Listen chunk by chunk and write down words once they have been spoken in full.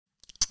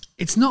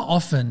it's not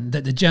often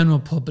that the general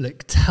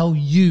public tell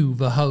you,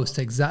 the host,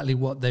 exactly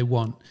what they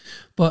want.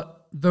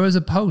 But there was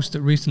a post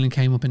that recently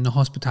came up in the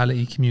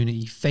hospitality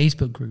community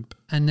Facebook group,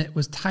 and it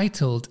was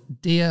titled,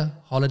 Dear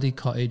Holiday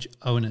Cottage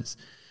Owners.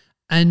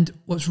 And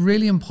what's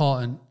really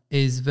important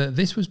is that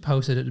this was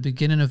posted at the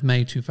beginning of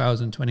May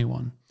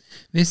 2021.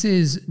 This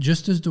is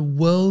just as the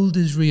world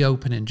is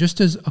reopening,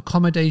 just as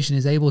accommodation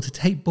is able to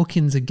take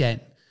bookings again.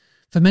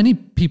 For many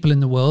people in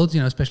the world,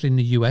 especially in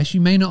the US,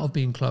 you may not have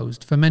been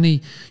closed. For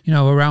many,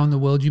 around the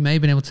world, you may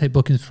have been able to take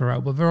bookings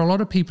throughout, but there are a lot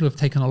of people who have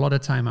taken a lot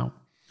of time out.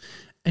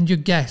 And your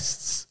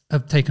guests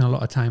have taken a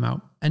lot of time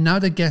out. And now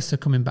the guests are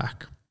coming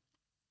back.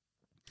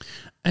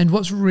 And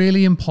what's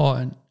really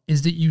important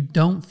is that you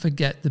don't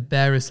forget the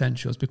bare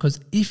essentials, because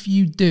if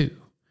you do,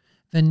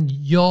 then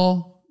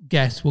your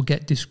guests will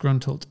get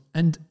disgruntled.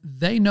 And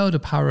they know the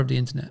power of the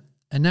internet.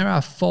 And there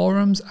are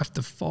forums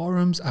after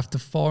forums after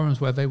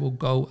forums where they will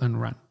go and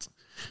rant.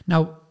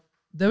 Now,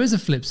 there is a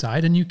flip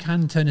side, and you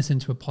can turn this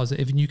into a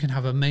positive, and you can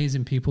have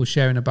amazing people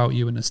sharing about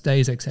you and the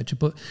stays, etc.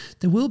 But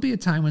there will be a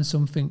time when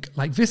something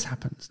like this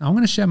happens. Now, I'm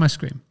going to share my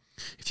screen.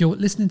 If you're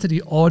listening to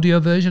the audio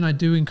version, I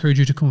do encourage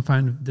you to come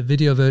find the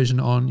video version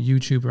on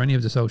YouTube or any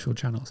of the social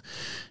channels.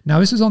 Now,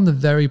 this is on the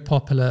very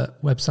popular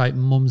website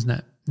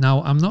Mumsnet.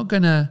 Now, I'm not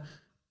going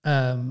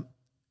to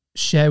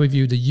share with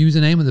you the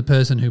username of the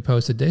person who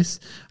posted this,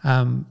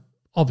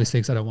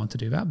 obviously, because I don't want to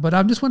do that. But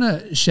I just want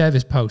to share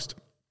this post.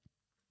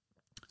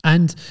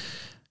 And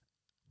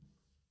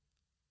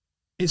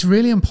it's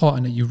really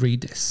important that you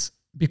read this,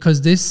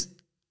 because this,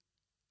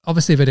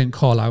 obviously they didn't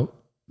call out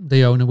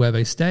the owner where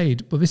they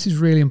stayed, but this is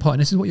really important.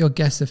 This is what your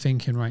guests are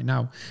thinking right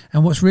now.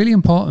 And what's really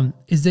important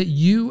is that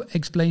you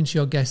explain to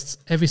your guests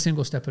every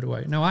single step of the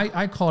way. Now,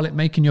 I call it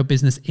making your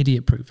business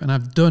idiot proof. And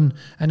I've done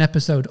an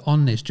episode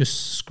on this.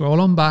 Just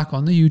scroll on back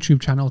on the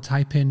YouTube channel,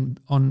 type in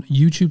on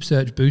YouTube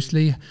search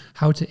Boostly,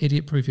 how to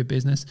idiot proof your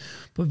business.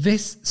 But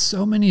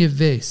so many of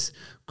this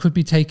could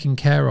be taken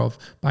care of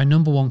by,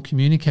 number one,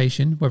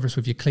 communication, whether it's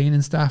with your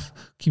cleaning staff,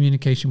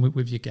 communication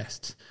with your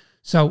guests.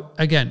 So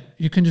again,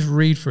 you can just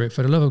read through it.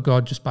 For the love of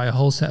God, just buy a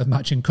whole set of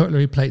matching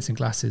cutlery, plates and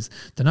glasses.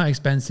 They're not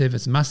expensive.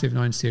 It's massive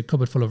annoying to see a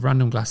cupboard full of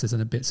random glasses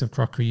and bits of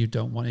crockery you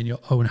don't want in your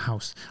own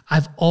house.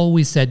 I've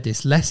always said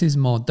this, less is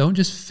more. Don't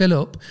just fill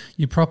up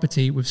your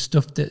property with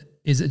stuff that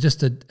is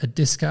just a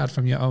discard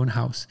from your own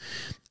house.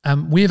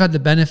 We have had the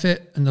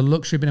benefit and the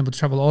luxury of being able to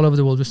travel all over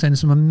the world. We're staying in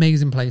some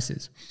amazing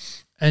places.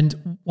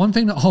 And one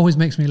thing that always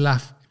makes me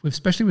laugh,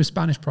 especially with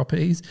Spanish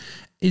properties,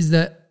 is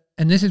that,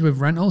 and this is with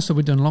rentals, so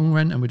we've done long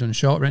rent and we've done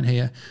short rent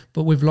here,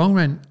 but with long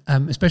rent,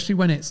 especially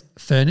when it's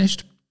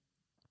furnished,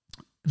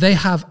 they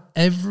have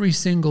every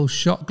single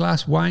shot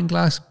glass, wine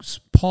glass,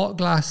 port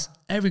glass,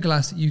 every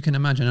glass that you can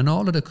imagine, and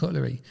all of the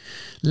cutlery.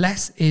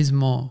 Less is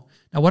more.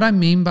 Now, what I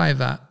mean by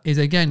that is,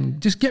 again,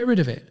 just get rid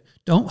of it.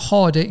 Don't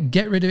hoard it,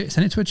 get rid of it,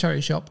 send it to a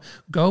charity shop,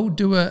 go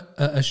do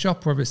a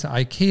shop, whether it's at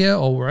IKEA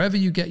or wherever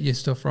you get your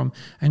stuff from,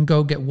 and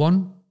go get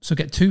one. So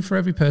get 2 for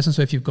every person.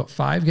 So if you've got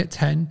 5, get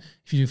 10.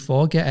 If you do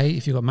 4, get 8.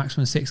 If you've got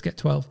maximum 6, get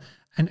 12.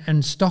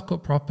 And stock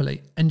up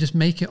properly and just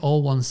make it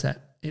all one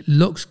set. It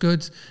looks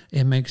good.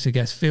 It makes the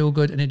guests feel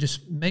good. And it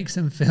just makes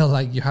them feel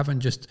like you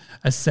haven't just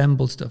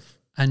assembled stuff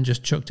and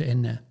just chucked it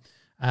in there.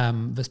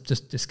 That's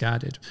just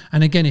discarded.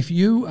 And again, if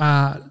you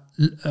are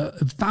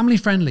family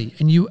friendly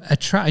and you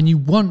attract and you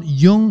want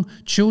young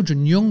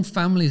children, young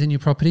families in your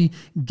property,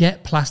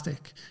 get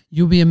plastic.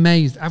 You'll be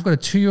amazed. I've got a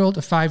 2-year-old,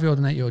 a 5-year-old,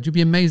 and 8-year-old. You'll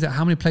be amazed at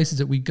how many places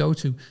that we go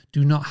to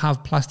do not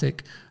have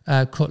plastic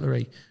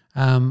cutlery.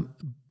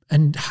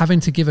 And having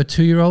to give a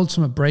 2-year-old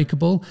something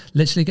breakable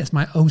literally gets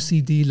my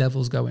OCD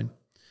levels going.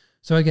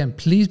 So again,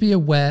 please be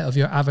aware of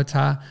your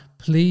avatar.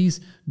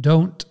 Please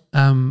don't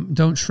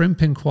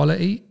shrimp in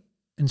quality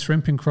and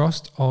shrimp in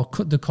cost, or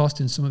cut the cost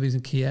in some of these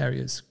key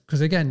areas. Because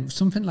again,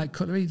 something like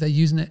cutlery, they're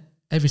using it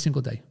every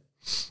single day.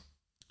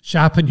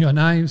 Sharpen your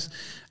knives,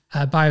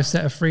 buy a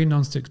set of 3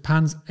 non-stick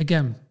pans.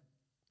 Again,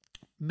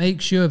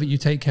 make sure that you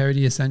take care of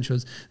the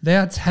essentials. They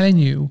are telling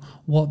you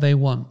what they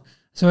want.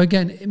 So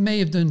again, it may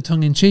have done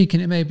tongue in cheek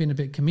and it may have been a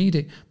bit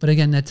comedic, but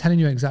again, they're telling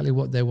you exactly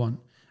what they want.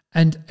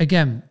 And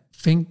again,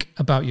 think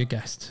about your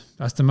guest.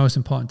 That's the most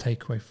important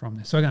takeaway from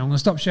this. So again, I'm going to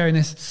stop sharing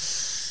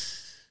this.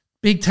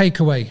 Big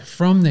takeaway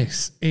from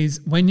this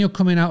is, when you're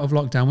coming out of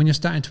lockdown, when you're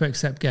starting to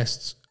accept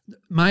guests,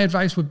 my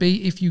advice would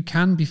be, if you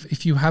can,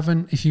 if you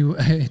haven't,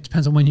 it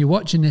depends on when you're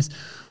watching this,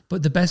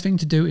 but the best thing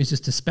to do is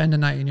just to spend a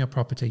night in your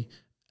property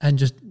and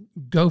just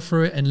go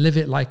through it and live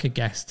it like a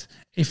guest.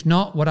 If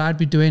not, what I'd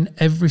be doing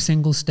every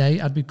single stay,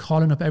 I'd be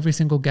calling up every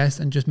single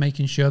guest and just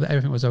making sure that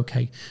everything was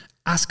okay.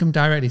 Ask them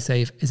directly,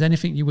 say, is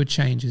anything you would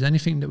change? Is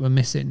anything that we're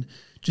missing?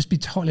 Just be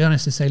totally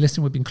honest to say,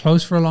 listen, we've been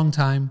closed for a long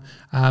time.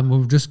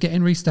 We're just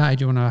getting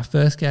restarted. You're one of our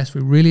first guests.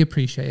 We really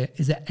appreciate it.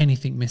 Is there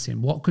anything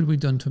missing? What could we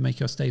have done to make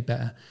your stay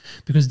better?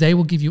 Because they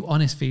will give you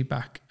honest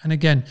feedback. And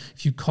again,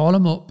 if you call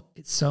them up,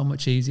 it's so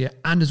much easier.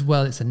 And as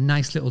well, it's a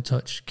nice little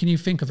touch. Can you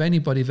think of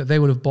anybody that they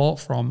would have bought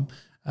from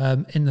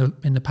in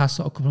the past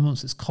sort of couple of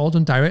months? It's called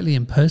them directly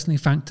and personally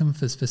thanked them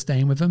for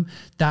staying with them.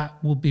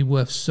 That will be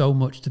worth so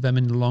much to them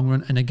in the long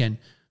run. And again,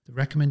 the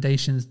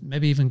recommendations,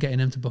 maybe even getting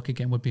them to book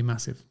again would be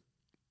massive.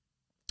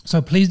 So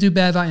please do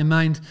bear that in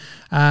mind.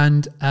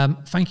 And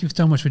thank you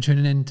so much for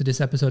tuning in to this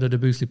episode of the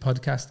Boostly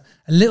podcast.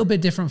 A little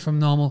bit different from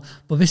normal,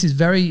 but this is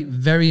very,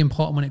 very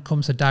important when it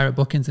comes to direct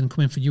bookings and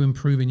coming for you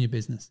improving your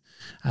business.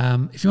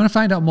 If you want to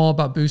find out more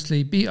about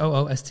Boostly,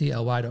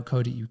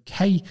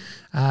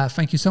 boostly.co.uk.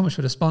 Thank you so much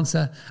for the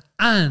sponsor.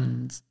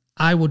 And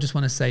I will just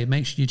want to say,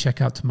 make sure you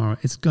check out tomorrow.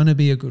 It's going to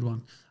be a good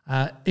one.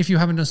 If you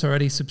haven't done so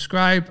already,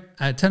 subscribe,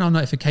 turn on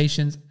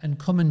notifications, and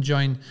come and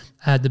join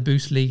the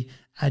Boostly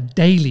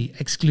daily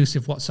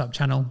exclusive WhatsApp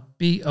channel,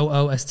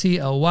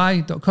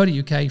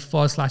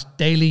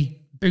 boostly.co.uk/daily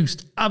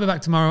boost. I'll be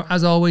back tomorrow.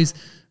 As always,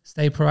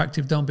 stay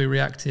proactive, don't be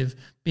reactive,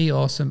 be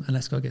awesome, and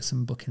let's go get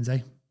some bookings,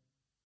 eh?